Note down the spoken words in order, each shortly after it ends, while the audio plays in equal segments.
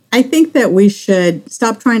I think that we should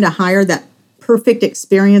stop trying to hire that perfect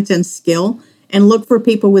experience and skill and look for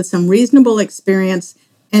people with some reasonable experience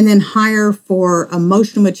and then hire for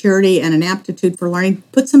emotional maturity and an aptitude for learning.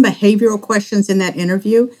 Put some behavioral questions in that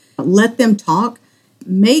interview. Let them talk.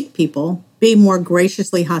 Make people be more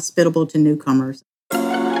graciously hospitable to newcomers.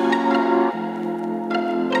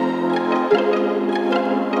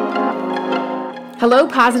 Hello,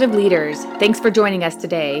 positive leaders. Thanks for joining us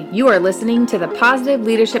today. You are listening to the Positive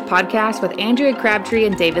Leadership Podcast with Andrea Crabtree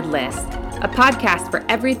and David List, a podcast for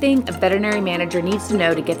everything a veterinary manager needs to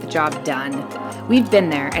know to get the job done. We've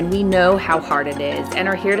been there and we know how hard it is and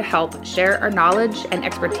are here to help share our knowledge and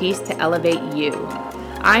expertise to elevate you.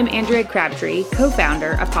 I'm Andrea Crabtree,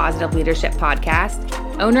 co-founder of Positive Leadership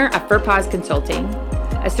Podcast, owner of FurPos Consulting,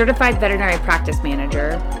 a certified veterinary practice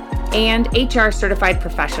manager, and HR certified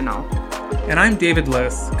professional. And I'm David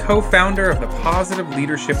List, co-founder of the Positive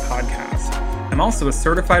Leadership Podcast. I'm also a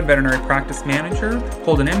certified veterinary practice manager,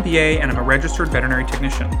 hold an MBA, and I'm a registered veterinary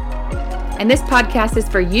technician. And this podcast is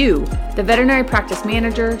for you, the veterinary practice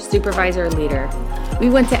manager, supervisor, or leader. We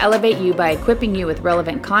want to elevate you by equipping you with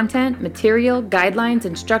relevant content, material, guidelines,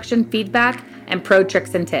 instruction, feedback, and pro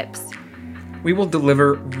tricks and tips. We will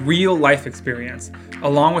deliver real life experience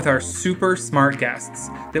along with our super smart guests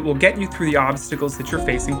that will get you through the obstacles that you're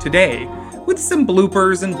facing today, with some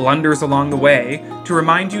bloopers and blunders along the way to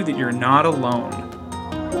remind you that you're not alone.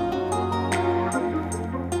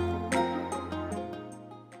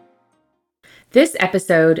 This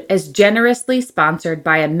episode is generously sponsored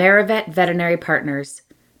by AmeriVet Veterinary Partners.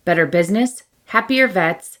 Better business, happier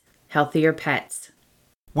vets, healthier pets.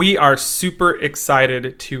 We are super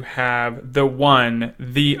excited to have the one,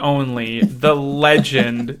 the only, the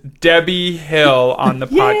legend, Debbie Hill on the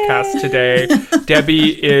podcast today.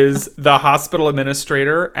 Debbie is the hospital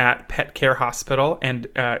administrator at Pet Care Hospital and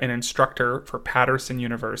an instructor for Patterson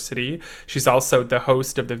University. She's also the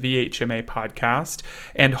host of the VHMA podcast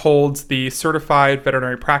and holds the Certified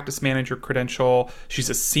Veterinary Practice Manager credential. She's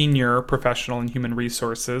a senior professional in human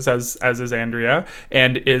resources, as is Andrea,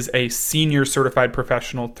 and is a senior certified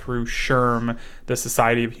professional through SHRM, the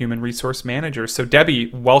Society of Human Resource Managers. So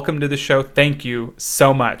Debbie, welcome to the show. Thank you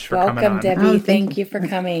so much for coming on. Welcome, Debbie. Thank you for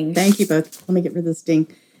coming. Thank you both. Let me get rid of this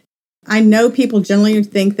ding. I know people generally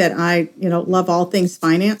think that I, love all things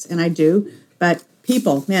finance, and I do, but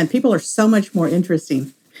people are so much more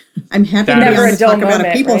interesting. I'm happy to be on to talk about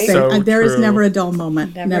a people thing. So there is never a dull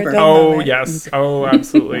moment. Never. Oh, yes. Oh,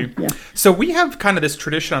 absolutely. Yeah. So we have kind of this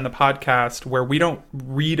tradition on the podcast where we don't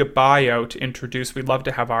read a bio to introduce. We'd love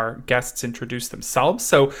to have our guests introduce themselves.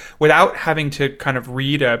 So without having to kind of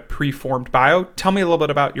read a pre-formed bio, tell me a little bit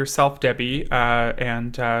about yourself, Debbie,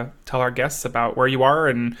 and tell our guests about where you are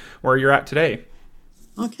and where you're at today.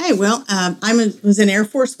 Okay. Well, I was an Air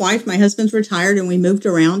Force wife. My husband's retired, and we moved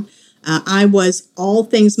around. I was all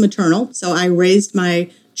things maternal, so I raised my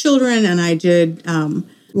children and I did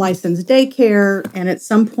licensed daycare. And at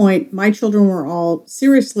some point, my children were all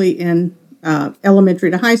seriously in elementary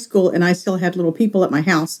to high school, and I still had little people at my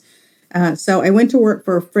house. So I went to work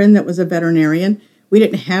for a friend that was a veterinarian. We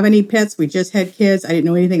didn't have any pets. We just had kids. I didn't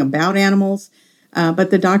know anything about animals. But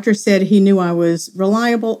the doctor said he knew I was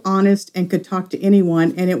reliable, honest, and could talk to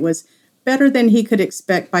anyone. And it was better than he could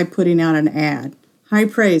expect by putting out an ad. High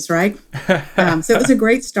praise, right? So it was a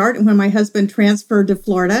great start. And when my husband transferred to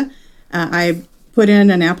Florida, I put in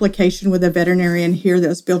an application with a veterinarian here that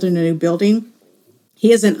was building a new building.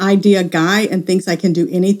 He is an idea guy and thinks I can do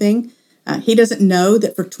anything. He doesn't know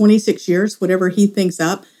that for 26 years, whatever he thinks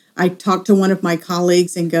up, I talk to one of my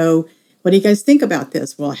colleagues and go, what do you guys think about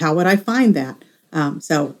this? Well, how would I find that?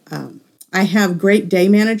 I have great day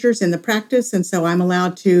managers in the practice, and so I'm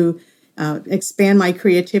allowed to expand my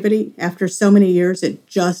creativity. After so many years, it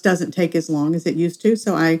just doesn't take as long as it used to.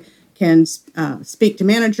 So I can speak to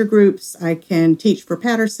manager groups. I can teach for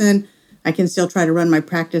Patterson. I can still try to run my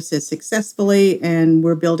practices successfully, and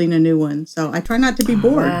we're building a new one. So I try not to be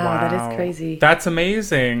bored. Wow, that is crazy. That's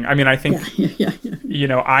amazing. I mean, I think,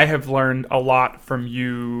 Yeah. I have learned a lot from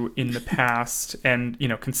you in the past and,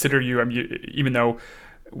 consider you, even though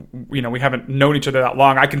we haven't known each other that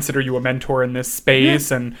long, I consider you a mentor in this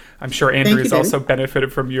space, and I'm sure Andrea's also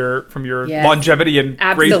benefited from your Yes. longevity and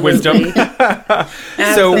Absolutely. great wisdom.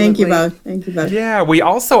 So Thank you both. Yeah, we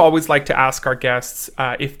also always like to ask our guests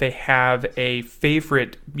if they have a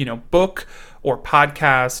favorite, book or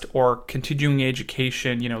podcast or continuing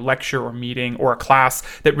education, lecture or meeting or a class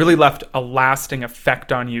that really left a lasting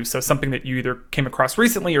effect on you. So something that you either came across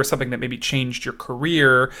recently or something that maybe changed your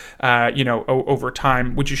career, over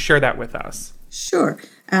time. Would you share that with us? Sure.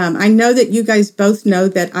 I know that you guys both know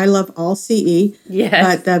that I love all CE, Yes.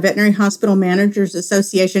 but the Veterinary Hospital Managers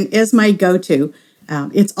Association is my go-to.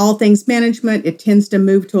 It's all things management. It tends to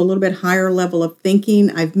move to a little bit higher level of thinking.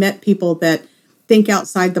 I've met people that think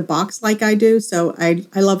outside the box like I do, so I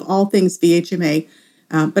love all things VHMA.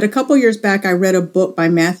 But a couple years back, I read a book by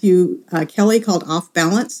Matthew Kelly called Off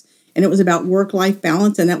Balance, and it was about work-life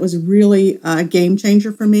balance, and that was really a game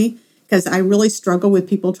changer for me because I really struggle with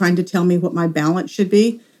people trying to tell me what my balance should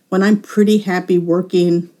be when I'm pretty happy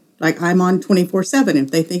working, like I'm on 24/7.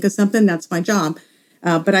 If they think of something, that's my job.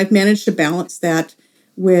 But I've managed to balance that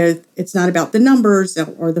with, it's not about the numbers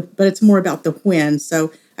but it's more about the when.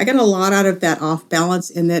 So I got a lot out of that off balance,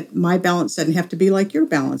 in that my balance doesn't have to be like your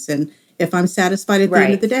balance. And if I'm satisfied at the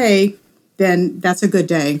end of the day, then that's a good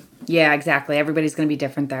day. Yeah, exactly. Everybody's going to be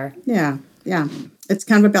different there. Yeah. It's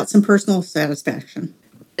kind of about some personal satisfaction.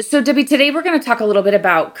 So, Debbie, today we're going to talk a little bit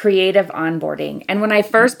about creative onboarding. And when I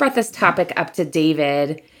first brought this topic up to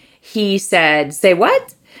David, he said, "Say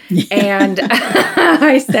what?" And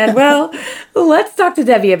I said, well, let's talk to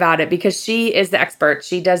Debbie about it because she is the expert.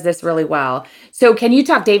 She does this really well. So can you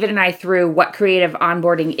talk David and I through what creative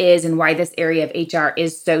onboarding is and why this area of HR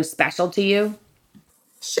is so special to you?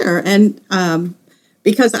 Sure. And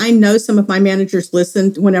because I know some of my managers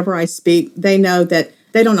listen whenever I speak, they know that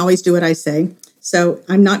they don't always do what I say. So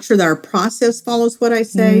I'm not sure that our process follows what I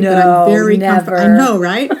say, but I'm very comfortable. I know,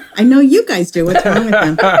 right? I know you guys do. What's wrong with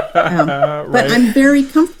them? But I'm very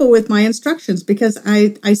comfortable with my instructions because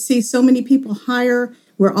I see so many people hire.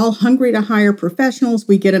 We're all hungry to hire professionals.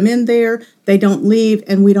 We get them in there. They don't leave,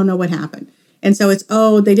 and we don't know what happened. And so it's,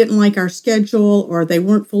 they didn't like our schedule or they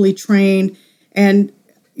weren't fully trained. And,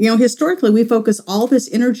 historically, we focus all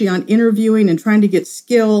this energy on interviewing and trying to get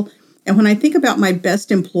skill. And when I think about my best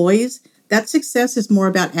employees, that success is more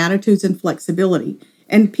about attitudes and flexibility.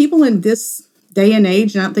 And people in this day and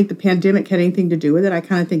age, and I don't think the pandemic had anything to do with it. I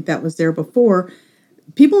kind of think that was there before.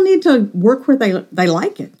 People need to work where they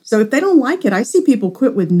like it. So if they don't like it, I see people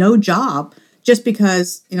quit with no job just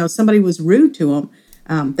because, somebody was rude to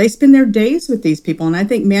them. They spend their days with these people. And I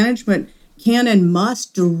think management can and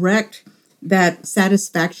must direct that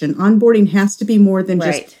satisfaction. Onboarding has to be more than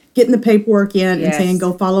just getting the paperwork in and saying,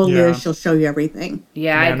 go follow Liz, she'll show you everything.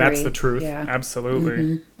 Yeah, I agree. That's the truth. Yeah. Absolutely.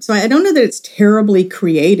 Mm-hmm. So I don't know that it's terribly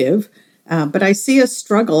creative, but I see a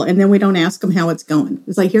struggle, and then we don't ask them how it's going.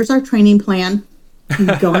 It's like, here's our training plan.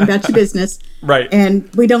 Go on about your business. Right.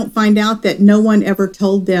 And we don't find out that no one ever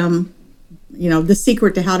told them, the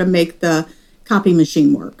secret to how to make the copy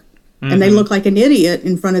machine work. Mm-hmm. And they look like an idiot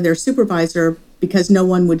in front of their supervisor because no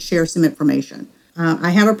one would share some information. I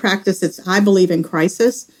have a practice that's, I believe, in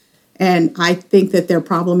crisis. And I think that their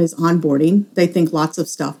problem is onboarding. They think lots of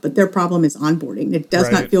stuff, but their problem is onboarding. It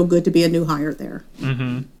does not feel good to be a new hire there.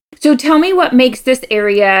 Mm-hmm. So tell me what makes this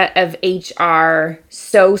area of HR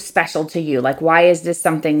so special to you? Like, why is this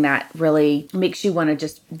something that really makes you want to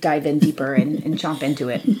just dive in deeper and chomp into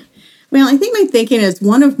it? Well, I think my thinking is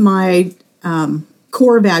one of my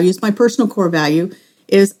core values, my personal core value,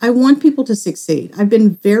 is I want people to succeed. I've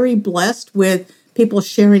been very blessed with people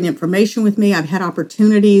sharing information with me. I've had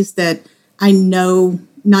opportunities that I know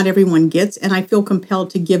not everyone gets, and I feel compelled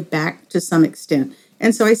to give back to some extent.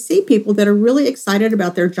 And so I see people that are really excited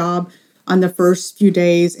about their job on the first few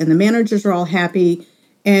days, and the managers are all happy,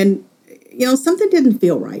 and, something didn't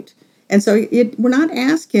feel right. And so we're not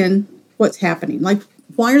asking what's happening. Like,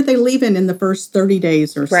 why are they leaving in the first 30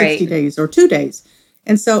 days or 60 days or 2 days?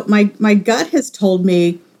 And so my gut has told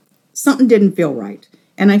me something didn't feel right.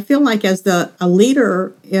 And I feel like as a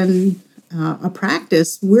leader in a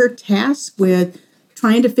practice, we're tasked with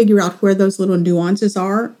trying to figure out where those little nuances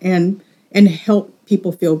are and help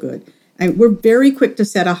people feel good. And we're very quick to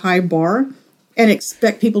set a high bar and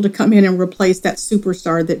expect people to come in and replace that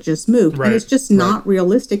superstar that just moved. Right. And it's just not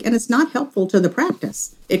realistic, and it's not helpful to the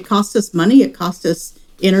practice. It costs us money. It costs us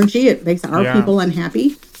energy. It makes our people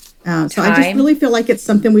unhappy. So I just really feel like it's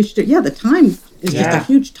something we should do. Yeah, the time is just a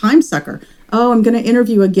huge time sucker. Oh, I'm going to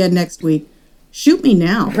interview again next week. Shoot me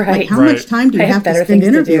now. Right. Like, how much time do you have to spend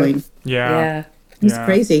interviewing? Yeah. It's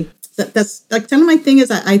crazy. That's like kind of my thing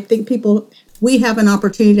is I think we have an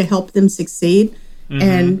opportunity to help them succeed,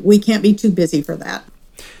 and we can't be too busy for that.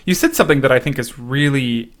 You said something that I think is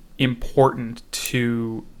really important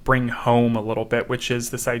to bring home a little bit, which is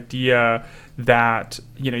this idea that,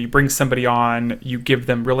 you bring somebody on, you give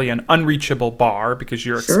them really an unreachable bar because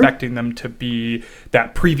you're expecting them to be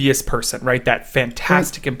that previous person, right? That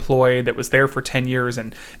fantastic employee that was there for 10 years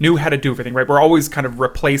and knew how to do everything, right? We're always kind of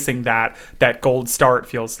replacing that gold star, it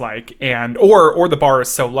feels like. And, or the bar is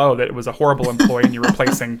so low that it was a horrible employee and you're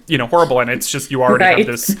replacing, horrible. And it's just, you already have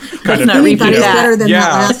this kind of, better than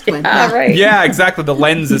that last one. Right. Yeah, exactly. The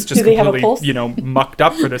lens is just completely, mucked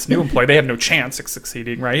up for this new employee. They have no chance of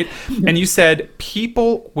succeeding, right? And you said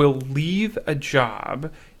people will leave a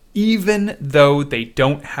job even though they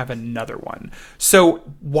don't have another one. So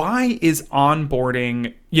why is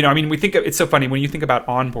onboarding, we think it's so funny when you think about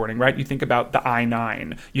onboarding, right? You think about the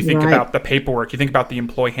I-9, you think about the paperwork, you think about the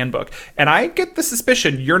employee handbook. And I get the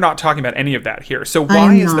suspicion you're not talking about any of that here. So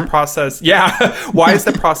why is the process, why is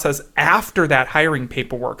the process after that hiring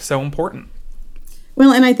paperwork so important?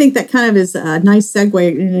 Well, and I think that kind of is a nice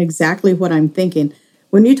segue in exactly what I'm thinking.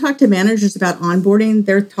 When you talk to managers about onboarding,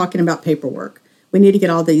 they're talking about paperwork. We need to get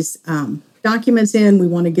all these documents in. We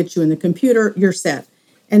want to get you in the computer. You're set.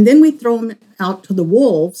 And then we throw them out to the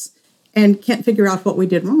wolves and can't figure out what we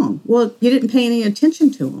did wrong. Well, you didn't pay any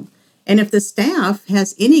attention to them. And if the staff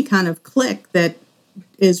has any kind of clique that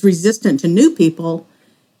is resistant to new people,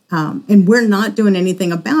 and we're not doing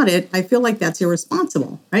anything about it, I feel like that's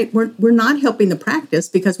irresponsible, right? We're not helping the practice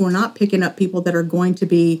because we're not picking up people that are going to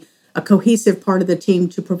be a cohesive part of the team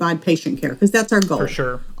to provide patient care, because that's our goal. For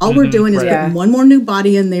sure. All we're doing is putting one more new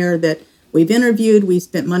body in there that we've interviewed, we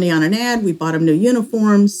spent money on an ad, we bought them new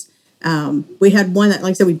uniforms. We had one that,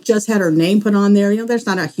 like I said, we just had her name put on there. There's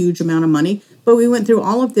not a huge amount of money, but we went through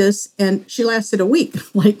all of this and she lasted a week.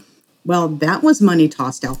 Well, that was money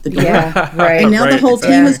tossed out the door. Yeah, right. And now the whole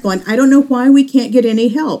team is going, I don't know why we can't get any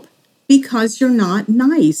help. Because you're not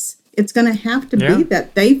nice. It's going to have to be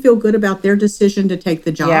that they feel good about their decision to take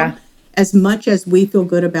the job as much as we feel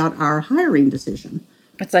good about our hiring decision.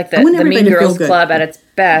 It's like the Mean Girls Club at its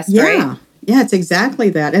best, right? Yeah, it's exactly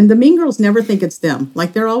that. And the Mean Girls never think it's them.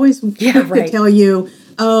 They're always quick to tell you,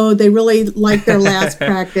 oh, they really like their last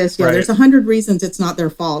practice. Yeah, there's 100 reasons it's not their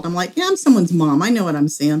fault. I'm like, I'm someone's mom. I know what I'm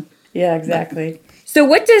seeing. Yeah, exactly. So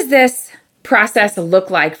what does this process look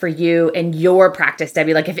like for you and your practice,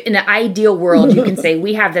 Debbie? If in an ideal world, you can say,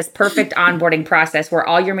 we have this perfect onboarding process where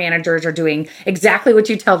all your managers are doing exactly what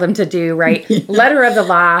you tell them to do, right? Letter of the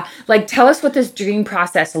law. Tell us what this dream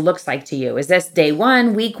process looks like to you. Is this day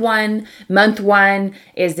one, week one, month one?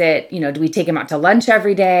 Is it, do we take them out to lunch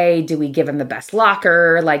every day? Do we give them the best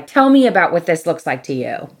locker? Tell me about what this looks like to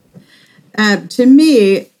you. To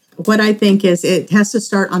me, what I think is it has to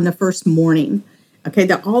start on the first morning. Okay,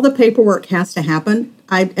 all the paperwork has to happen.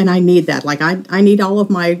 I need that. I need all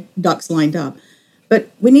of my ducks lined up.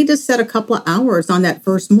 But we need to set a couple of hours on that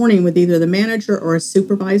first morning with either the manager or a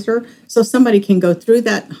supervisor so somebody can go through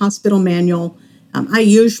that hospital manual. I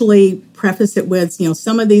usually preface it with,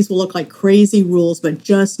 some of these will look like crazy rules, but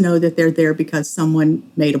just know that they're there because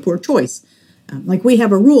someone made a poor choice. We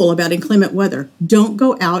have a rule about inclement weather. Don't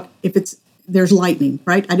go out if there's lightning,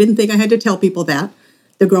 right? I didn't think I had to tell people that.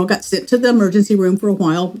 The girl got sent to the emergency room for a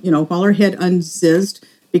while, while her head unzizzed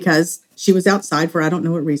because she was outside for I don't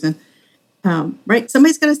know what reason. Right?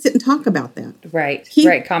 Somebody's got to sit and talk about that. Right.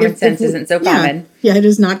 Common sense isn't so common. Yeah, it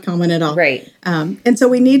is not common at all. Right. And so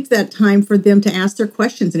we need that time for them to ask their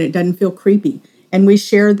questions and it doesn't feel creepy. And we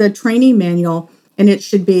share the training manual and it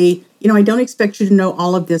should be, I don't expect you to know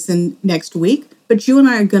all of this in next week, but you and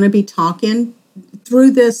I are going to be talking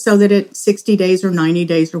through this so that it's 60 days or 90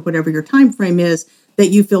 days or whatever your time frame is, that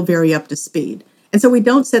you feel very up to speed. And so we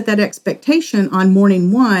don't set that expectation on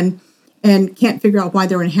morning one and can't figure out why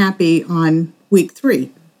they're unhappy on week 3,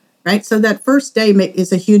 right? So that first day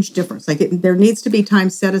is a huge difference. There needs to be time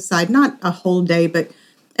set aside, not a whole day, but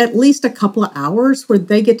at least a couple of hours where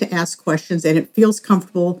they get to ask questions and it feels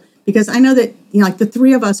comfortable. Because I know that, the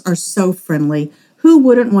three of us are so friendly. Who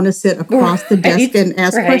wouldn't want to sit across the desk and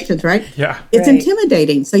ask questions, right? Yeah. It's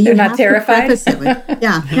intimidating. So you have to preface it with,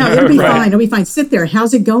 it'll be fine. It'll be fine. Sit there.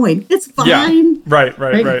 How's it going? It's fine. Yeah.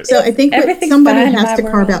 Right. So I think somebody has to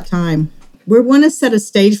carve out time. We want to set a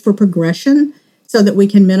stage for progression so that we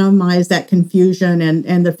can minimize that confusion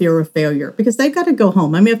and the fear of failure. Because they've got to go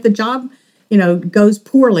home. If the job, goes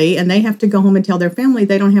poorly and they have to go home and tell their family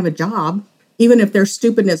they don't have a job, even if they're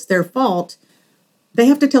stupid and it's their fault, they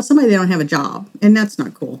have to tell somebody they don't have a job, and that's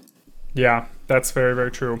not cool. Yeah, that's very, very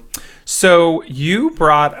true. So you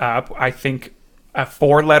brought up, I think, a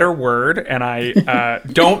 4-letter word, and I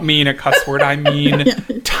don't mean a cuss word. I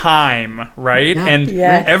mean time, right? Yeah. And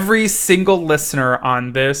every single listener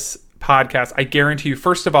on this podcast, I guarantee you,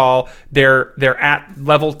 first of all, they're at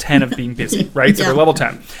level 10 of being busy, right? So they're level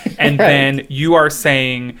 10. And then you are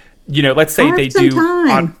saying, let's say they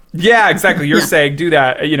do yeah, exactly. You're saying do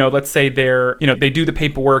that. Let's say they do the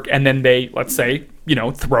paperwork and then they, let's say,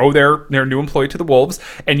 throw their new employee to the wolves,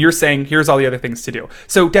 and you're saying, here's all the other things to do.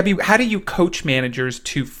 So Debbie, how do you coach managers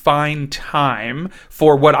to find time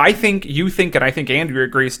for what I think you think, and I think Andrea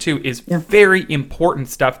agrees too, is very important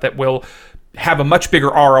stuff that will have a much bigger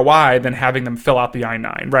ROI than having them fill out the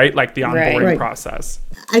I-9, right? Like the onboarding process.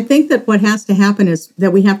 I think that what has to happen is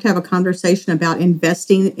that we have to have a conversation about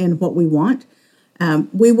investing in what we want.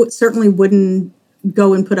 We certainly wouldn't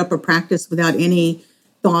go and put up a practice without any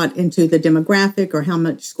thought into the demographic or how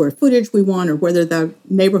much square footage we want or whether the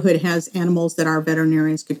neighborhood has animals that our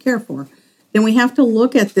veterinarians could care for. Then we have to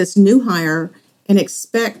look at this new hire and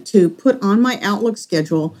expect to put on my Outlook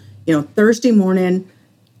schedule, Thursday morning,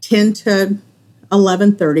 10 to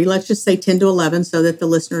 11:30, let's just say 10 to 11 so that the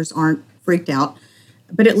listeners aren't freaked out,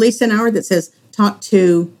 but at least an hour that says, talk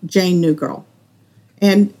to Jane Newgirl.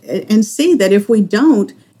 And see that if we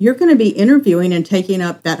don't, you're going to be interviewing and taking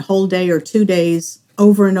up that whole day or 2 days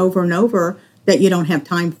over and over and over that you don't have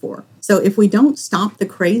time for. So if we don't stop the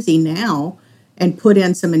crazy now and put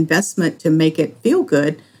in some investment to make it feel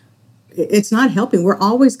good, it's not helping. We're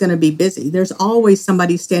always going to be busy. There's always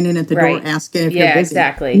somebody standing at the door asking if you're busy.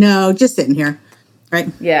 Exactly. No, just sitting here,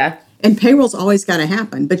 right? Yeah. And payroll's always got to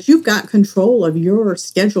happen, but you've got control of your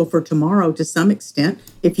schedule for tomorrow to some extent.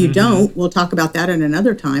 If you don't, we'll talk about that at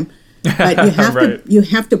another time. But you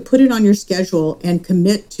have to put it on your schedule and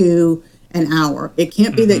commit to an hour. It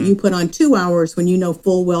can't be that you put on 2 hours when you know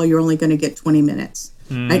full well you're only going to get 20 minutes.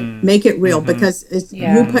 Right? Make it real because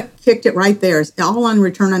you kicked it right there. It's all on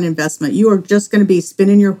return on investment. You are just going to be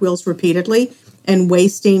spinning your wheels repeatedly and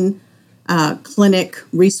wasting clinic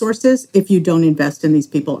resources if you don't invest in these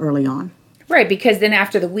people early on. Right, because then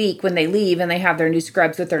after the week, when they leave and they have their new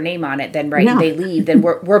scrubs with their name on it, then they leave, then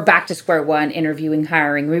we're back to square one, interviewing,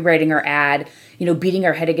 hiring, rewriting our ad, beating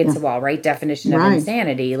our head against the wall, right? Definition of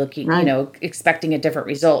insanity, looking, expecting a different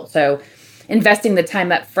result. So investing the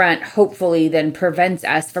time up front hopefully then prevents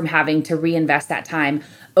us from having to reinvest that time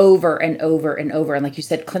over and over and over. And like you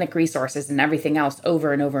said, clinic resources and everything else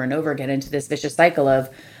over and over and over again into this vicious cycle of,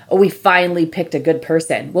 oh, we finally picked a good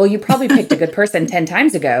person. Well, you probably picked a good person 10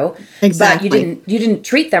 times ago, but you didn't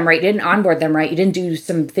treat them right. You didn't onboard them right. You didn't do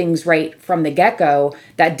some things right from the get-go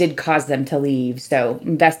that did cause them to leave. So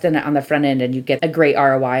invest in it on the front end and you get a great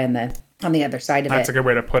ROI on the other side of it. That's a good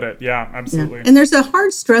way to put it. Yeah, absolutely. Yeah. And there's a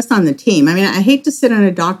hard stress on the team. I mean, I hate to sit on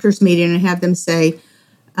a doctor's meeting and have them say,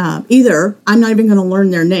 either I'm not even going to learn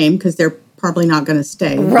their name because they're probably not going to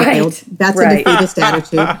stay. Right. That's a defeatist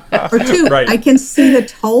attitude. Or two, I can see the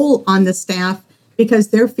toll on the staff because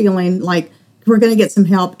they're feeling like we're going to get some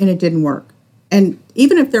help and it didn't work. And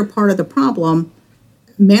even if they're part of the problem,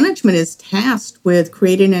 management is tasked with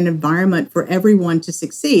creating an environment for everyone to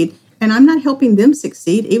succeed. And I'm not helping them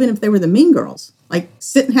succeed, even if they were the mean girls. Like,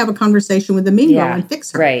 sit and have a conversation with the mean girl and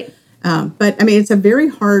fix her. Right. But, I mean, it's a very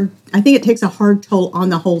hard, I think it takes a hard toll on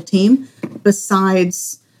the whole team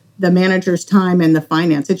besides the manager's time and the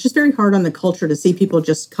finance. It's just very hard on the culture to see people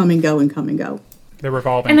just come and go and come and go. The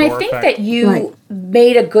revolving door effect. And I think that you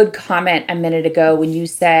made a good comment a minute ago when you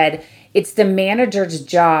said it's the manager's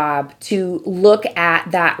job to look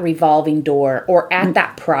at that revolving door or at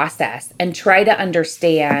that process and try to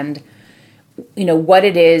understand what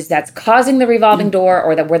it is that's causing the revolving door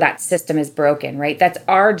or where that system is broken, right? That's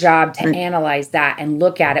our job to analyze that and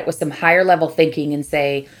look at it with some higher level thinking and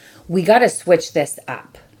say, we got to switch this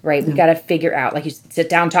up, right? We got to figure out, like you sit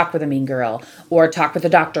down, talk with a mean girl or talk with a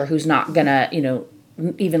doctor who's not going to,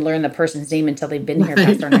 even learn the person's name until they've been here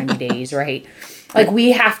past their 90 days, right? Like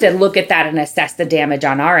we have to look at that and assess the damage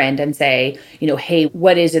on our end and say, hey,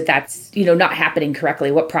 what is it that's, not happening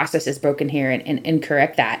correctly? What process is broken here and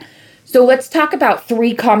correct that. So let's talk about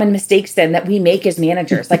 3 common mistakes then that we make as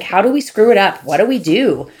managers. Like, how do we screw it up? What do we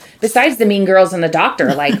do? Besides the mean girls and the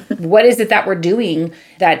doctor, like, what is it that we're doing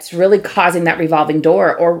that's really causing that revolving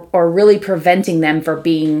door or really preventing them from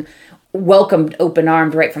being welcomed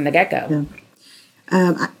open-armed right from the get-go? Yeah.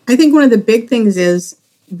 I think one of the big things is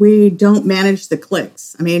we don't manage the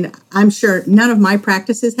clicks. I mean, I'm sure none of my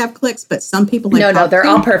practices have clicks, but some people No, they're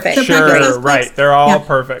all perfect. Sure, right. They're all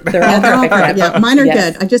perfect. They're all perfect. Yeah, mine are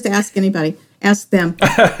good. I just ask them.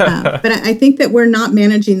 But I think that we're not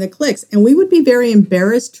managing the clicks. And we would be very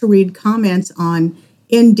embarrassed to read comments on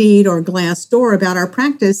Indeed or Glassdoor about our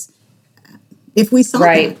practice if we saw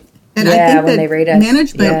that. And I think that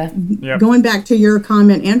management, going back to your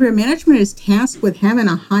comment, Andrea, management is tasked with having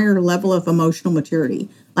a higher level of emotional maturity.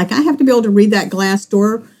 Like I have to be able to read that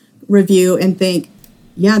Glassdoor review and think,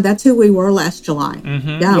 yeah, that's who we were last July.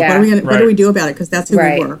 Yeah, what do we do about it? Because that's who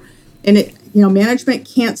we were. And it, management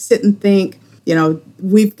can't sit and think,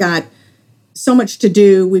 we've got so much to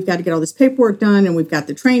do. We've got to get all this paperwork done, and we've got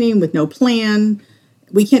the training with no plan.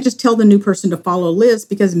 We can't just tell the new person to follow Liz,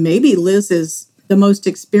 because maybe Liz is the most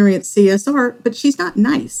experienced CSR, but she's not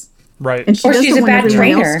nice. Right. And she's a bad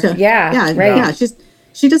trainer.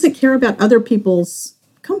 She doesn't care about other people's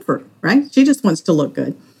comfort, right? She just wants to look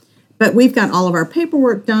good. But we've got all of our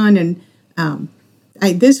paperwork done, and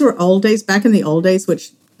these were old days, back in the old days,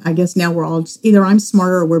 which I guess now we're all either I'm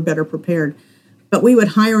smarter or we're better prepared. But we would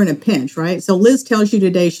hire in a pinch, right? So Liz tells you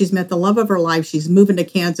today she's met the love of her life. She's moving to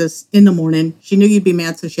Kansas in the morning. She knew you'd be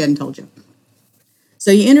mad, so she hadn't told you.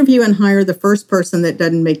 So you interview and hire the first person that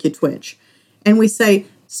doesn't make you twitch. And we say,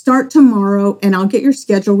 start tomorrow, and I'll get your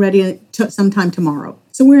schedule ready sometime tomorrow.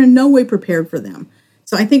 So we're in no way prepared for them.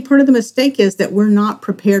 So I think part of the mistake is that we're not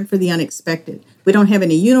prepared for the unexpected. We don't have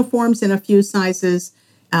any uniforms in a few sizes.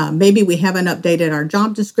 Maybe we haven't updated our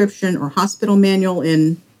job description or hospital manual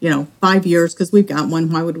in 5 years, because we've got one.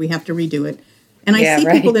 Why would we have to redo it? And I see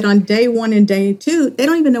people that on day 1 and day 2, they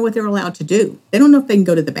don't even know what they're allowed to do. They don't know if they can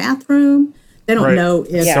go to the bathroom. They don't know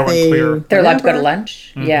if they're allowed to go to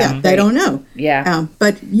lunch. They don't know.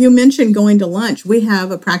 But you mentioned going to lunch. We have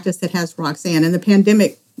a practice that has Roxanne, and the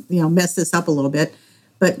pandemic, messed this up a little bit.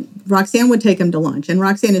 But Roxanne would take them to lunch, and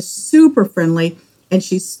Roxanne is super friendly, and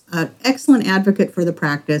she's an excellent advocate for the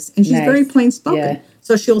practice, and she's very plain spoken. Yeah.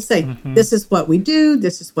 So she'll say, this is what we do.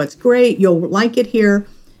 This is what's great. You'll like it here.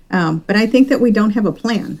 But I think that we don't have a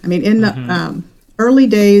plan. I mean, in the early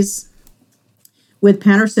days with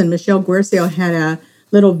Patterson, Michelle Guercio had a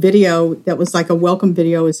little video that was like a welcome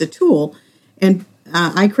video as a tool. And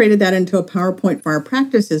I created that into a PowerPoint for our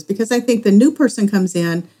practices, because I think the new person comes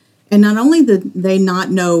in, and not only do they not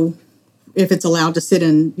know if it's allowed to sit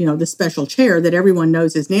in, the special chair that everyone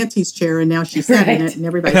knows is Nancy's chair, and now she's sat in it, and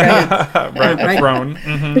everybody's thrown.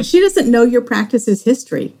 But she doesn't know your practice's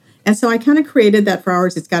history. And so I kind of created that for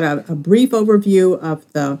ours. It's got a brief overview of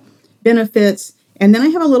the benefits, and then I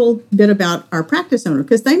have a little bit about our practice owner,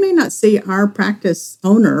 because they may not see our practice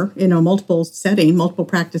owner in a multiple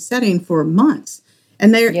practice setting for months.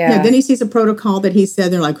 And then he sees a protocol that he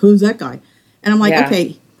said, they're like, who's that guy? And I'm like,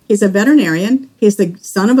 okay, he's a veterinarian. He's the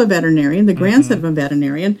son of a veterinarian, the grandson of a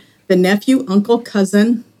veterinarian, the nephew, uncle,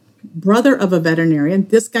 cousin, brother of a veterinarian.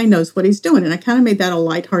 This guy knows what he's doing. And I kind of made that a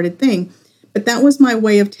lighthearted thing. But that was my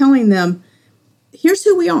way of telling them, here's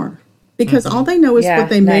who we are. Because all they know is what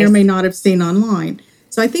they may or may not have seen online.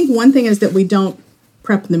 So I think one thing is that we don't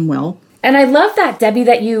prep them well. And I love that, Debbie,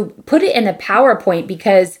 that you put it in a PowerPoint,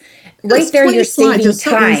 because right there you're saving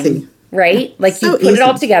time. Right? Like you put it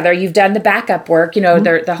all together. You've done the backup work,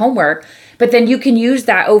 the homework, but then you can use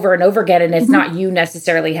that over and over again. And it's not you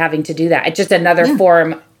necessarily having to do that. It's just another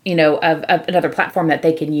form, of another platform that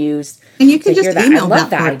they can use. And you can just email that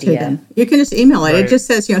part to them. You can just email it. Right. It just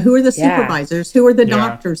says, who are the supervisors? Who are the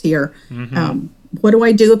doctors here? What do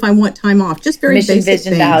I do if I want time off? Just very mission, basic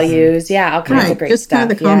vision, things. Values. Yeah, all kinds of great just stuff.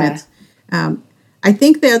 Kind of the comments. I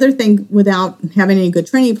think the other thing, without having any good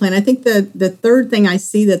training plan, I think the third thing I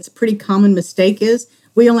see that's a pretty common mistake is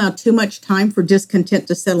we allow too much time for discontent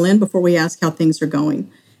to settle in before we ask how things are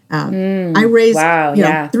going. I raised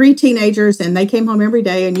 3 teenagers, and they came home every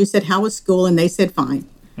day, and you said, how was school? And they said, fine.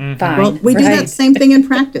 Fine. Well, we do that same thing in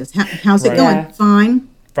practice. How's it going? Fine.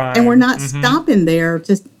 And we're not stopping there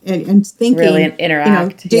and thinking, really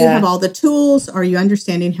interact. Do you have all the tools? Are you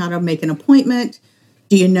understanding how to make an appointment?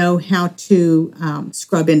 Do you know how to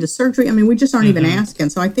scrub into surgery? I mean, we just aren't even asking.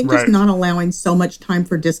 So I think just not allowing so much time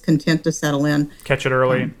for discontent to settle in. Catch it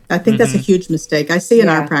early. I think that's a huge mistake. I see in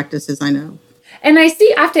our practices, I know. And I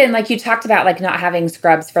see often, like you talked about, like not having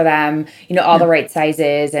scrubs for them, all the right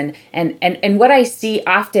sizes. And what I see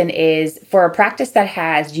often is for a practice that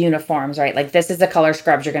has uniforms, right? Like this is the color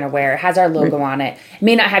scrubs you're going to wear. It has our logo on it. It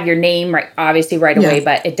may not have your name right away,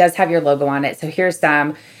 but it does have your logo on it. So here's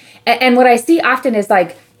some. And what I see often is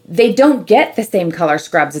like, they don't get the same color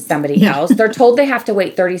scrubs as somebody else. They're told they have to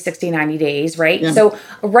wait 30, 60, 90 days, right? Yeah. So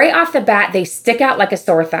right off the bat, they stick out like a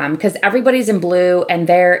sore thumb because everybody's in blue and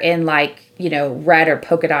they're in like, red or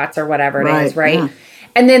polka dots or whatever it is, right? Yeah.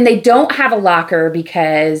 And then they don't have a locker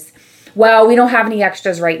because, well, we don't have any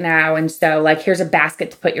extras right now. And so like, here's a basket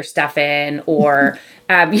to put your stuff in, or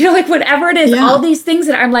like whatever it is, all these things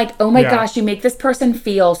that I'm like, oh my gosh, you make this person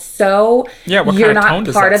feel so you're not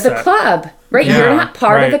part of the club, right? Yeah, you're not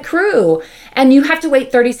part of the crew. And you have to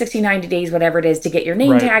wait 30, 60, 90 days, whatever it is, to get your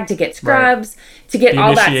name tag, to get scrubs, to get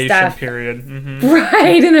all that stuff. Period. Mm-hmm.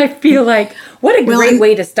 Right. And I feel like, what a great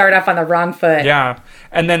way to start off on the wrong foot. Yeah.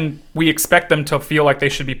 And then we expect them to feel like they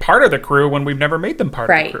should be part of the crew when we've never made them part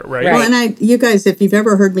of the crew, right? Well, and you guys, if you've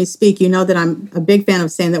ever heard me speak, you know that I'm a big fan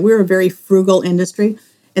of saying that we're a very frugal industry.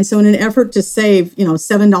 And so in an effort to save,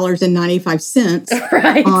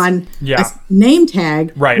 $7.95 on a name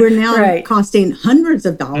tag, we're now costing hundreds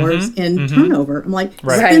of dollars in turnover. I'm like,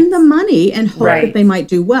 spend the money and hope that they might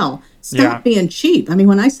do well. Stop being cheap. I mean,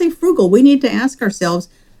 when I say frugal, we need to ask ourselves,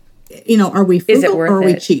 are we frugal or are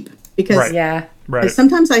we cheap? Because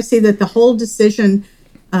sometimes I see that the whole decision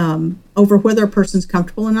over whether a person's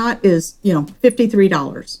comfortable or not is,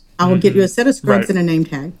 $53. I will get you a set of scrubs and a name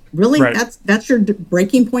tag. Really? That's your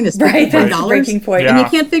breaking point is $53? That's the breaking point. And you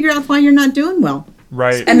can't figure out why you're not doing well.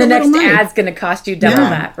 Right. And the next ad's going to cost you double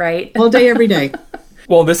that, right? All day, every day.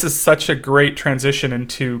 Well, this is such a great transition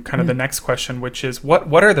into kind of the next question, which is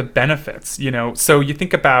what are the benefits? So you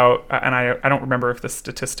think about, and I don't remember if the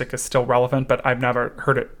statistic is still relevant, but I've never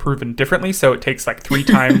heard it proven differently. So it takes like 3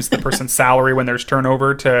 times the person's salary when there's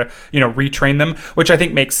turnover to, retrain them, which I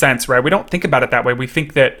think makes sense, right? We don't think about it that way. We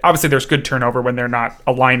think that obviously there's good turnover when they're not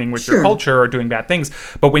aligning with your culture or doing bad things.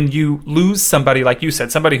 But when you lose somebody, like you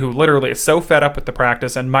said, somebody who literally is so fed up with the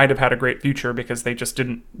practice and might have had a great future because they just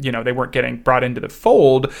didn't, they weren't getting brought into the fold,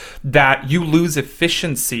 that you lose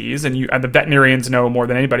efficiencies, and the veterinarians know more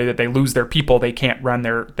than anybody that they lose their people. They can't run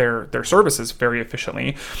their services very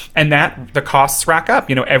efficiently, and that the costs rack up.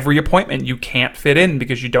 Every appointment you can't fit in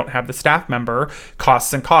because you don't have the staff member.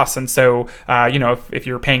 Costs. And so if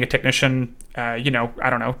you're paying a technician I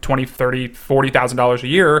don't know, $20,000, $30,000, $40,000 a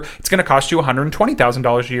year, it's going to cost you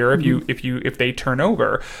 $120,000 a year if they turn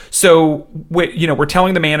over. So we're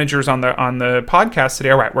telling the managers on the podcast today,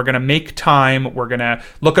 all right, we're going to make time, we're going to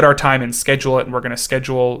look at our time and schedule it, and we're going to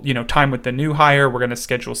schedule time with the new hire, we're going to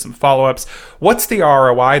schedule some follow-ups. What's the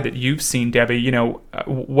ROI that you've seen, Debbie?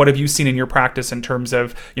 What have you seen in your practice in terms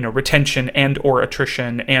of retention and or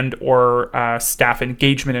attrition and or staff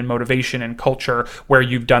engagement and motivation and culture, where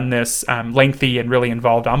you've done this lengthy and really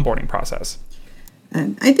involved onboarding process?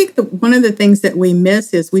 I think one of the things that we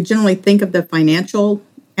miss is we generally think of the financial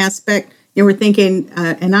aspect. We're thinking,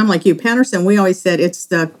 and I'm like you, Patterson, we always said it's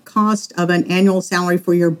the cost of an annual salary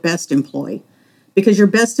for your best employee, because your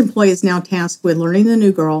best employee is now tasked with learning the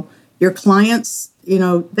new girl. Your clients,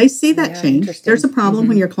 they see that change. There's a problem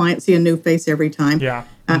when your clients see a new face every time. Yeah.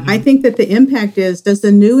 I think that the impact is, does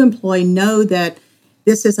the new employee know that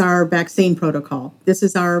this is our vaccine protocol, this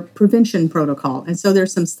is our prevention protocol? And so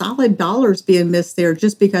there's some solid dollars being missed there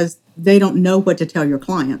just because they don't know what to tell your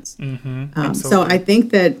clients. So I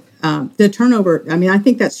think that the turnover, I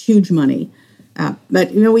think that's huge money.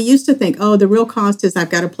 But, we used to think, the real cost is I've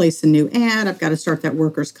got to place a new ad, I've got to start that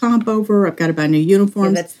workers' comp over, I've got to buy new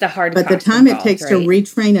uniforms. Yeah, that's the hard But the time it takes to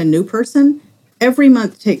retrain a new person, every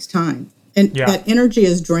month takes time. And that energy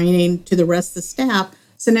is draining to the rest of the staff.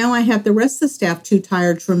 So now I have the rest of the staff too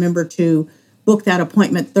tired to remember to book that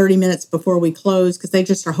appointment 30 minutes before we close, because they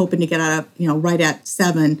just are hoping to get out of, right at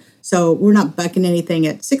 7. So we're not booking anything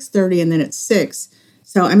at 6:30 and then at 6.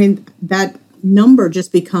 So, that number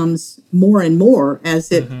just becomes more and more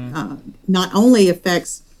as it not only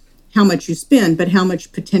affects how much you spend, but how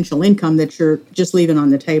much potential income that you're just leaving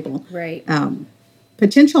on the table. Right.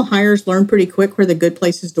 Potential hires learn pretty quick where the good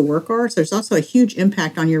places to work are. So there's also a huge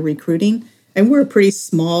impact on your recruiting. And we're a pretty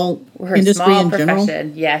small industry in general.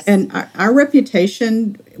 Yes. And our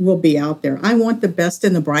reputation will be out there. I want the best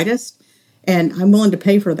and the brightest, and I'm willing to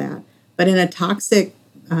pay for that. But in a toxic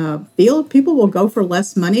field, people will go for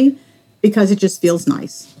less money because it just feels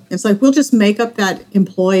nice. It's like, we'll just make up that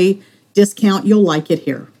employee discount. You'll like it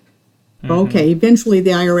here. Okay, eventually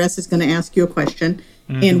the IRS is going to ask you a question,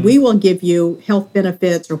 and we will give you health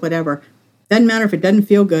benefits or whatever. Doesn't matter if it doesn't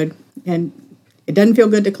feel good. And it doesn't feel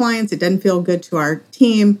good to clients. It doesn't feel good to our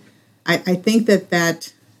team. I think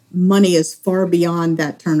that money is far beyond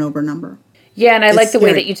that turnover number. Yeah, and I like the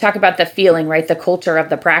way that you talk about the feeling, right? The culture of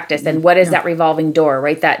the practice, and what is that revolving door,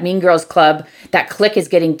 right? That Mean Girls Club, that clique is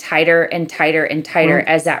getting tighter and tighter and tighter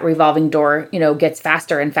as that revolving door, gets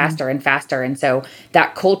faster and faster and faster. And so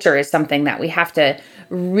that culture is something that we have to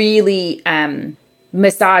really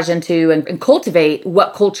massage into and cultivate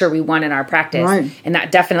what culture we want in our practice. Right. And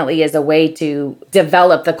that definitely is a way to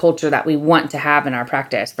develop the culture that we want to have in our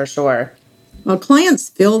practice, for sure. Well, clients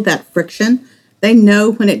feel that friction. They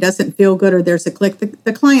know when it doesn't feel good or there's a click.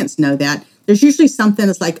 The clients know that. there's usually something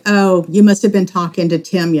that's like, oh, you must have been talking to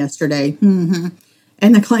Tim yesterday. Mm-hmm.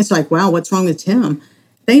 And the client's like, wow, what's wrong with Tim?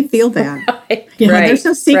 They feel that. Right. There's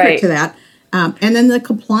no secret to that. And then the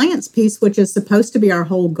compliance piece, which is supposed to be our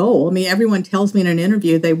whole goal. I mean, everyone tells me in an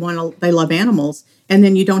interview they love animals, and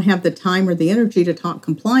then you don't have the time or the energy to talk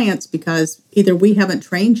compliance because either we haven't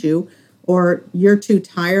trained you or you're too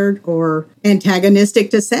tired or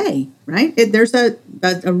antagonistic to say, right? There's a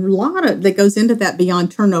lot that goes into that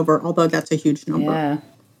beyond turnover, although that's a huge number. Yeah.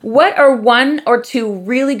 What are 1 or 2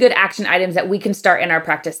 really good action items that we can start in our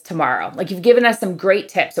practice tomorrow? Like, you've given us some great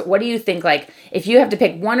tips. But what do you think, like, if you have to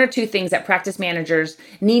pick 1 or 2 things that practice managers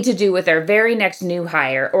need to do with their very next new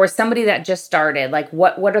hire or somebody that just started, like,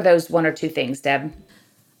 what are those 1 or 2 things, Deb?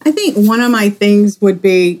 I think one of my things would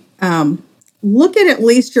be look at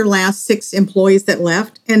least your last 6 employees that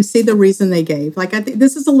left and see the reason they gave. Like, I think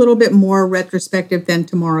this is a little bit more retrospective than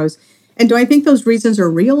tomorrow's. And do I think those reasons are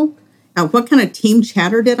real? What kind of team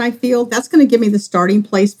chatter did I feel? That's going to give me the starting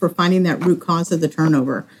place for finding that root cause of the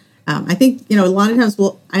turnover. I think, a lot of times,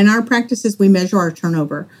 in our practices, we measure our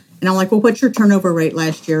turnover. And I'm like, well, what's your turnover rate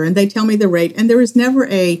last year? And they tell me the rate. And there is never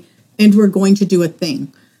and we're going to do a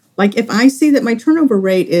thing. Like, if I see that my turnover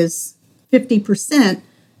rate is 50%,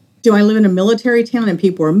 do I live in a military town and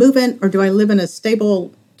people are moving? Or do I live in a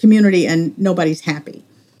stable community and nobody's happy?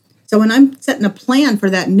 So when I'm setting a plan for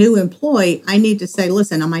that new employee, I need to say,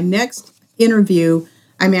 listen, on my next interview,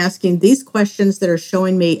 I'm asking these questions that are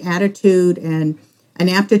showing me attitude and an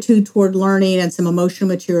aptitude toward learning and some emotional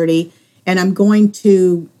maturity. And I'm going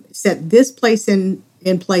to set this place in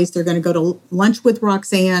place. They're going to go to lunch with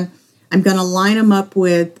Roxanne. I'm going to line them up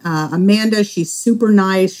with Amanda. She's super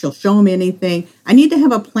nice. She'll show them anything. I need to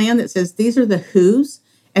have a plan that says these are the who's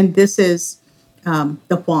and this is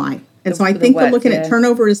the why. And so I think we're looking at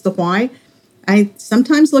turnover is the why. I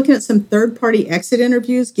sometimes looking at some third-party exit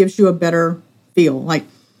interviews gives you a better feel. Like,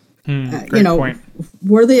 point.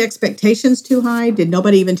 Were the expectations too high? Did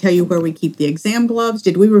nobody even tell you where we keep the exam gloves?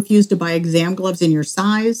 Did we refuse to buy exam gloves in your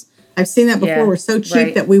size? I've seen that before. We're so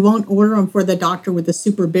cheap that we won't order them for the doctor with the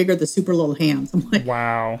super big or the super little hands. I'm like,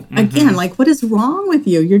 wow. Mm-hmm. Again, like, what is wrong with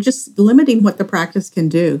you? You're just limiting what the practice can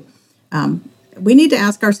do. We need to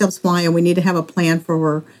ask ourselves why, and we need to have a plan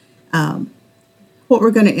for what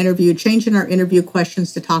we're going to interview, changing our interview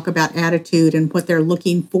questions to talk about attitude and what they're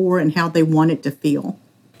looking for and how they want it to feel.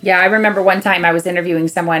 Yeah, I remember one time I was interviewing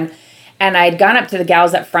someone and I'd gone up to the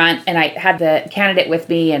gals up front and I had the candidate with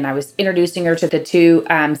me and I was introducing her to the 2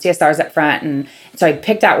 CSRs up front. And so I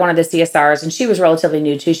picked out one of the CSRs and she was relatively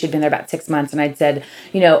new too. She'd been there about 6 months. And I'd said,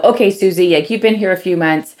 okay, Susie, like, you've been here a few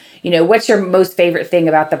months, what's your most favorite thing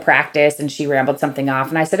about the practice? And she rambled something off.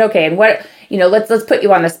 And I said, okay, and what, let's put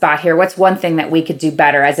you on the spot here. What's one thing that we could do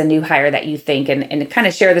better as a new hire that you think, and kind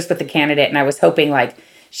of share this with the candidate. And I was hoping, like,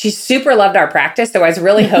 she super loved our practice, so I was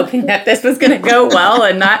really hoping that this was going to go well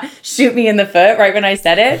and not shoot me in the foot right when I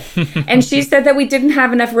said it. And she said that we didn't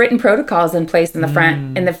have enough written protocols in place in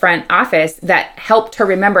the front office that helped her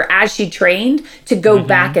remember as she trained to go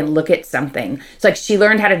back and look at something. It's like she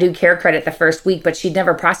learned how to do care credit the first week, but she'd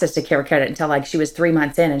never processed a care credit until like she was 3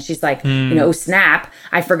 months in, and she's like, oh snap,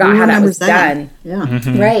 I forgot how that was done. Yeah,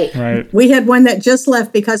 right. We had one that just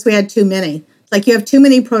left because we had too many. Like, you have too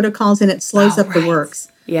many protocols and it slows up the works.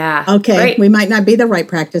 Yeah. Okay. Great. We might not be the right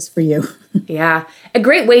practice for you. Yeah. A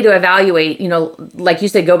great way to evaluate, like you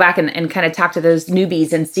said, go back and kind of talk to those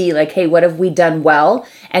newbies and see, like, hey, what have we done well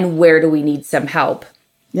and where do we need some help?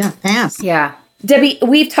 Yeah. Pass. Yeah. Debbie,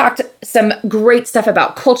 we've talked some great stuff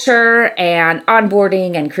about culture and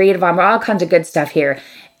onboarding and creative onboarding, all kinds of good stuff here.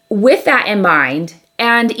 With that in mind,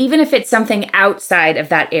 and even if it's something outside of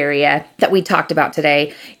that area that we talked about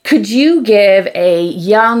today, could you give a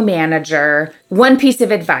young manager one piece of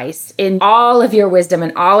advice in all of your wisdom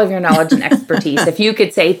and all of your knowledge and expertise? If you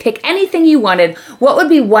could say, pick anything you wanted, what would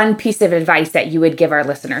be one piece of advice that you would give our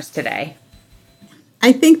listeners today?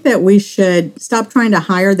 I think that we should stop trying to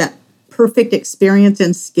hire that perfect experience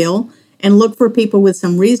and skill and look for people with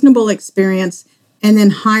some reasonable experience, and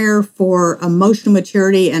then hire for emotional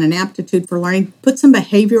maturity and an aptitude for learning. Put some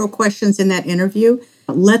behavioral questions in that interview.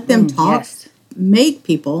 Let them talk. Yes. Make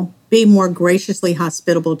people be more graciously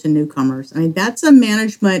hospitable to newcomers. I mean, that's a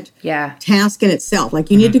management task in itself. Like,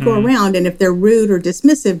 you need to go around, and if they're rude or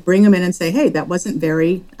dismissive, bring them in and say, hey, that wasn't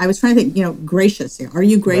I was trying to think, gracious. Are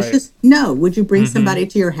you gracious? Right. No. Would you bring somebody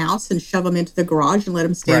to your house and shove them into the garage and let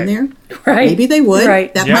them stand there? Right. Maybe they would.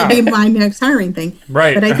 Right. That might be my next hiring thing.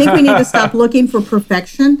 Right. But I think we need to stop looking for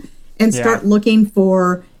perfection and start looking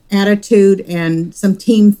for attitude and some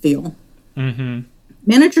team feel.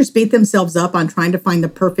 Managers beat themselves up on trying to find the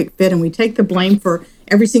perfect fit, and we take the blame for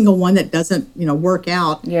every single one that doesn't, work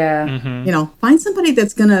out. Yeah. Find somebody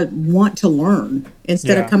that's going to want to learn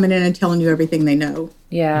instead of coming in and telling you everything they know.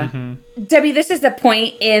 Yeah. Debbie, this is the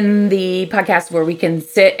point in the podcast where we can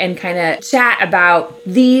sit and kind of chat about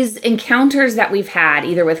these encounters that we've had,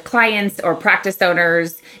 either with clients or practice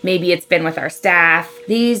owners. Maybe it's been with our staff.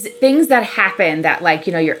 These things that happen that, like,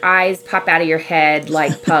 your eyes pop out of your head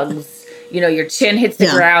like pugs. Your chin hits the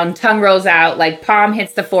ground, tongue rolls out, like palm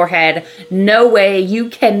hits the forehead. No way, you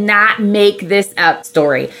cannot make this up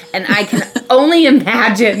story. And I can only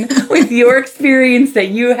imagine with your experience that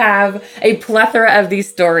you have a plethora of these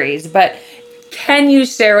stories. But can you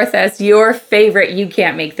share with us your favorite you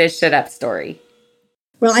can't make this shit up story?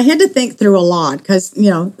 Well, I had to think through a lot because,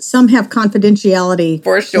 some have confidentiality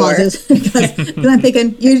for sure. clauses. Because I'm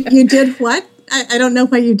thinking, you did what? I don't know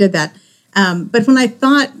why you did that. But when I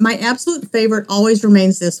thought, my absolute favorite always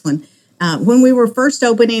remains this one. When we were first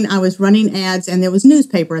opening, I was running ads, and there was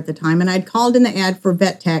newspaper at the time, and I'd called in the ad for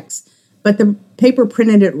vet techs, but the paper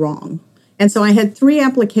printed it wrong. And so I had 3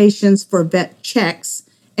 applications for vet checks,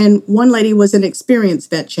 and one lady was an experienced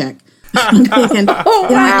vet check. I'm thinking,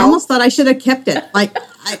 I almost thought I should have kept it. Like,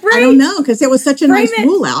 I don't know, because it was such a nice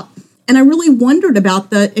rule out. And I really wondered about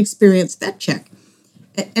the experienced vet check.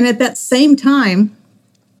 And at that same time,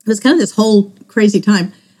 it was kind of this whole crazy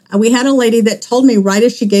time. We had a lady that told me right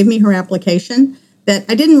as she gave me her application that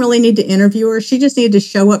I didn't really need to interview her. She just needed to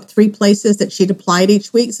show up 3 places that she'd applied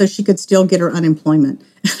each week so she could still get her unemployment.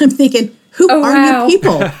 I'm thinking, who are you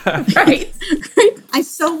people? Right. I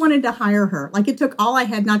so wanted to hire her. Like, it took all I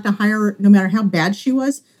had not to hire her, no matter how bad she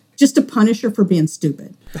was, just to punish her for being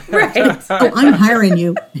stupid. Right. I'm hiring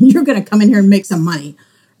you, and you're going to come in here and make some money.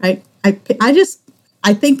 Right.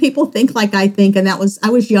 I think people think like I think, and I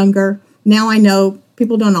was younger. Now I know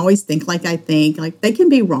people don't always think like I think. Like, they can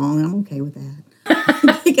be wrong. I'm okay with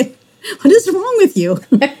that. Thinking, what is wrong with you?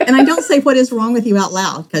 And I don't say what is wrong with you out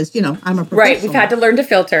loud because, I'm a professional. Right. We've had to learn to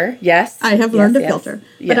filter. Yes. I have learned to filter.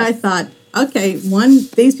 Yes. But I thought, okay,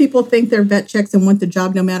 these people think they're vet checks and want the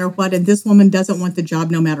job no matter what, and this woman doesn't want the job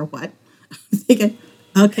no matter what. I'm thinking,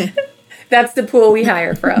 okay. That's the pool we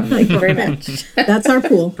hire from. Thank you very much. That's our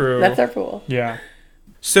pool. True. That's our pool. Yeah.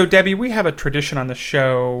 So, Debbie, we have a tradition on the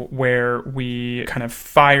show where we kind of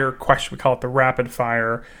fire questions. We call it the rapid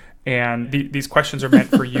fire. And these questions are meant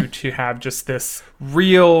for you to have just this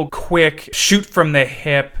real quick, shoot from the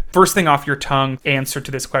hip, first thing off your tongue answer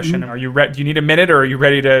to this question. Are you ready? Do you need a minute, or are you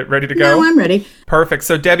ready to go? No, I'm ready. Perfect.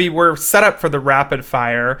 So, Debbie, we're set up for the rapid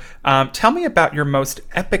fire. Tell me about your most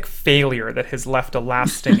epic failure that has left a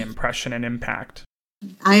lasting impression and impact.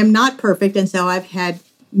 I am not perfect, and so I've had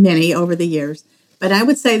many over the years. But I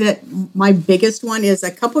would say that my biggest one is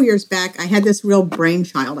a couple years back, I had this real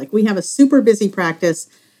brainchild. Like, we have a super busy practice,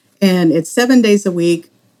 and it's 7 days a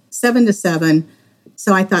week, 7 to 7.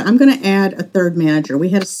 So I thought, I'm going to add a third manager. We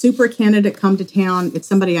had a super candidate come to town. It's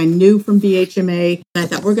somebody I knew from BHMA. And I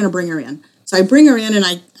thought, we're going to bring her in. So I bring her in,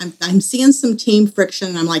 and I'm seeing some team friction.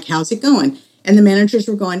 And I'm like, how's it going? And the managers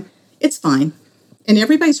were going, it's fine. And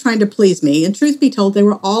everybody's trying to please me. And truth be told, they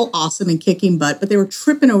were all awesome and kicking butt, but they were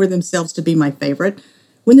tripping over themselves to be my favorite.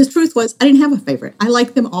 When the truth was, I didn't have a favorite. I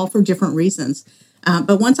liked them all for different reasons.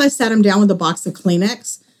 But once I sat them down with a box of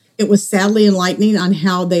Kleenex, it was sadly enlightening on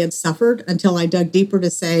how they had suffered until I dug deeper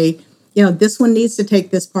to say, this one needs to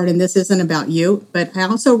take this part and this isn't about you. But I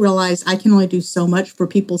also realized I can only do so much for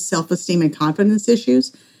people's self-esteem and confidence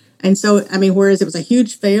issues. And so, whereas it was a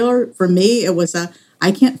huge failure for me, it was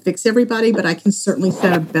I can't fix everybody, but I can certainly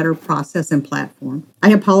set a better process and platform. I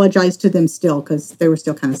apologize to them still because they were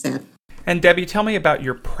still kind of sad. And Debbie, tell me about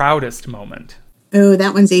your proudest moment. Oh,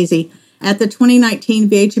 that one's easy. At the 2019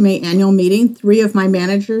 VHMA annual meeting, 3 of my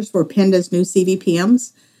managers were pinned as new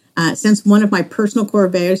CVPMs. Since one of my personal core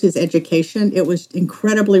values is education, it was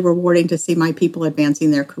incredibly rewarding to see my people advancing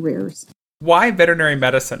their careers. Why veterinary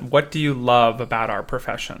medicine? What do you love about our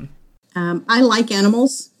profession? I like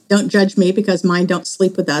animals. Don't judge me because mine don't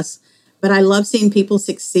sleep with us. But I love seeing people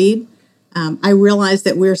succeed. I realize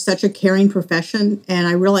that we're such a caring profession, and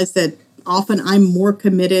I realize that often I'm more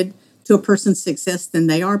committed to a person's success than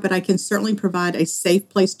they are, but I can certainly provide a safe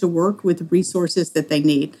place to work with resources that they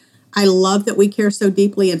need. I love that we care so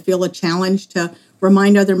deeply and feel a challenge to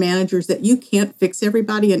remind other managers that you can't fix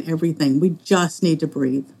everybody and everything. We just need to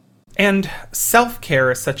breathe. And self-care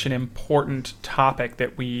is such an important topic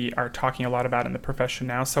that we are talking a lot about in the profession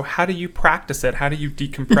now. So how do you practice it? How do you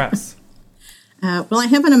decompress? Well, I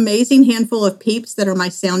have an amazing handful of peeps that are my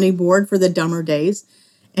sounding board for the dumber days.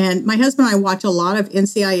 And my husband and I watch a lot of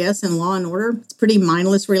NCIS and Law & Order. It's pretty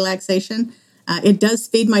mindless relaxation. It does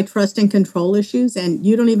feed my trust and control issues, and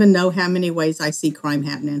you don't even know how many ways I see crime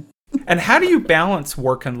happening. And how do you balance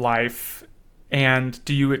work and life? And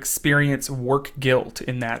do you experience work guilt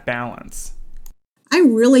in that balance? I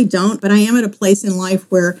really don't, but I am at a place in life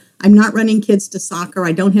where I'm not running kids to soccer.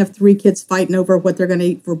 I don't have 3 kids fighting over what they're going to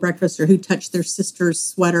eat for breakfast or who touched their sister's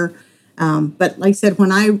sweater. But like I said,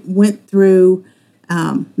 when I went through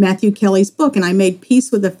Matthew Kelly's book and I made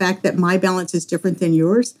peace with the fact that my balance is different than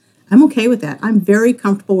yours, I'm okay with that. I'm very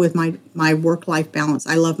comfortable with my work-life balance.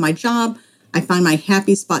 I love my job. I find my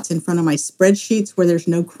happy spots in front of my spreadsheets where there's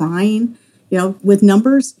no crying. With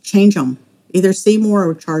numbers, change them. Either see more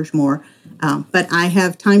or charge more. But I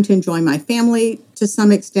have time to enjoy my family to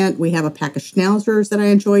some extent. We have a pack of schnauzers that I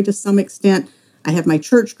enjoy to some extent. I have my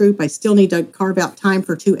church group. I still need to carve out time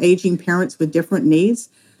for 2 aging parents with different needs.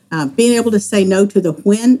 Being able to say no to the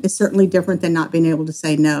when is certainly different than not being able to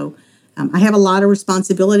say no. I have a lot of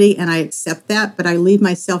responsibility and I accept that, but I leave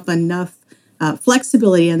myself enough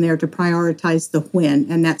flexibility in there to prioritize the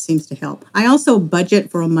when, and that seems to help. I also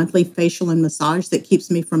budget for a monthly facial and massage that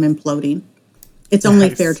keeps me from imploding. It's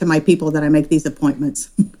only fair to my people that I make these appointments.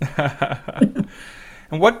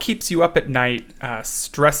 And what keeps you up at night,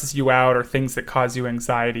 stresses you out, or things that cause you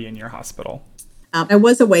anxiety in your hospital? I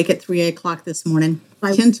was awake at 3 o'clock this morning.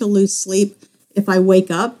 I tend to lose sleep if I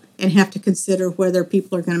wake up and have to consider whether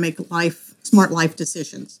people are going to make smart life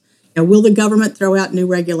decisions. Will the government throw out new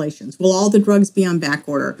regulations? Will all the drugs be on back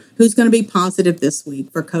order? Who's going to be positive this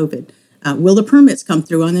week for COVID? Will the permits come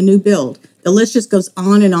through on the new build? The list just goes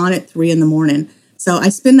on and on at 3 in the morning. So I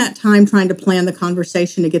spend that time trying to plan the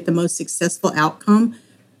conversation to get the most successful outcome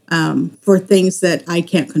for things that I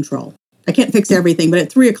can't control. I can't fix everything, but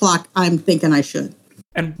at 3 o'clock, I'm thinking I should.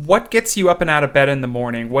 And what gets you up and out of bed in the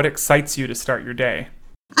morning? What excites you to start your day?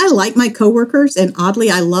 I like my coworkers, and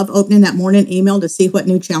oddly, I love opening that morning email to see what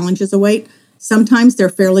new challenges await. Sometimes they're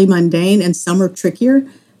fairly mundane, and some are trickier.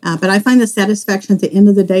 But I find the satisfaction at the end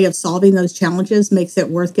of the day of solving those challenges makes it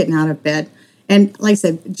worth getting out of bed. And like I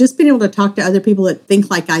said, just being able to talk to other people that think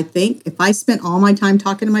like I think. If I spent all my time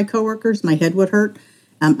talking to my coworkers, my head would hurt.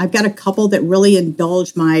 I've got a couple that really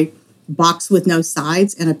indulge my box with no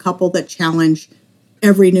sides and a couple that challenge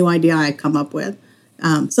every new idea I come up with.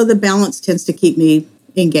 So the balance tends to keep me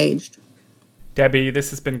engaged. Debbie, this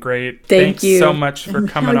has been great. Thanks you so much for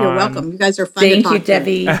coming on. You're welcome. You guys are fun to talk to. Thank you,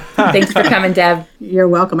 Debbie. Thanks for coming, Deb. You're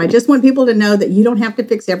welcome. I just want people to know that you don't have to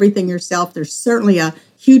fix everything yourself. There's certainly a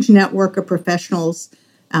huge network of professionals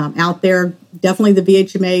out there. Definitely the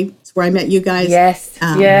VHMA. It's where I met you guys. Yes.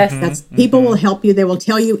 Yes. People will help you. They will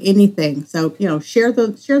tell you anything. So, share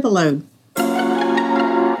the load.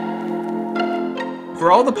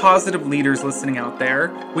 For all the positive leaders listening out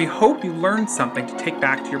there, we hope you learned something to take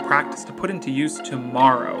back to your practice to put into use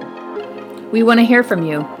tomorrow. We want to hear from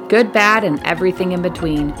you, good, bad, and everything in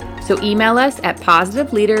between. So email us at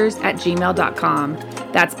positiveleaders@gmail.com.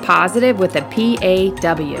 That's positive with a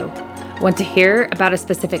PAW. Want to hear about a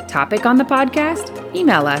specific topic on the podcast?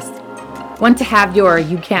 Email us. Want to have your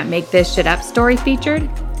You Can't Make This Shit Up story featured?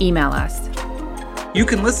 Email us. You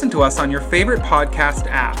can listen to us on your favorite podcast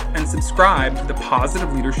app and subscribe to the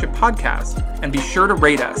Positive Leadership Podcast. And be sure to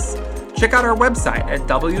rate us. Check out our website at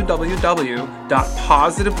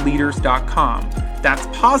www.positiveleaders.com. That's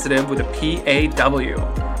positive with a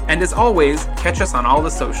PAW. And as always, catch us on all the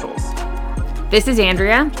socials. This is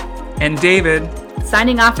Andrea. And David.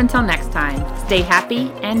 Signing off until next time. Stay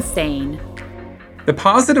happy and sane. The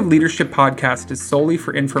Positive Leadership Podcast is solely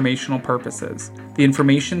for informational purposes. The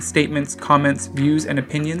information, statements, comments, views, and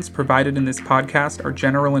opinions provided in this podcast are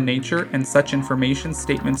general in nature, and such information,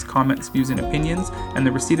 statements, comments, views, and opinions, and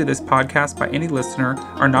the receipt of this podcast by any listener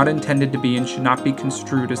are not intended to be and should not be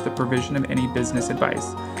construed as the provision of any business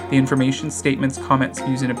advice. The information, statements, comments,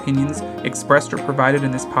 views, and opinions expressed or provided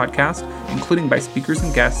in this podcast, including by speakers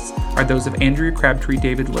and guests, are those of Andrea Crabtree,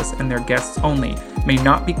 David Liss, and their guests only, may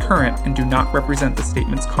not be current, and do not represent the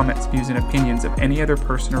statements, comments, views, and opinions of any other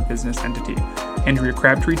person or business entity. Andrea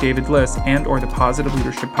Crabtree, David Liss, and or the Positive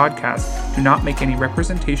Leadership Podcast do not make any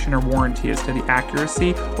representation or warranty as to the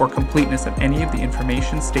accuracy or completeness of any of the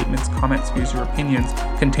information, statements, comments, views, or opinions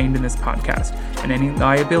contained in this podcast, and any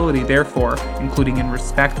liability, therefore, including in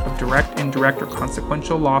respect of direct, indirect, or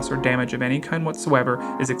consequential loss or damage of any kind whatsoever,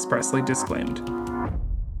 is expressly disclaimed.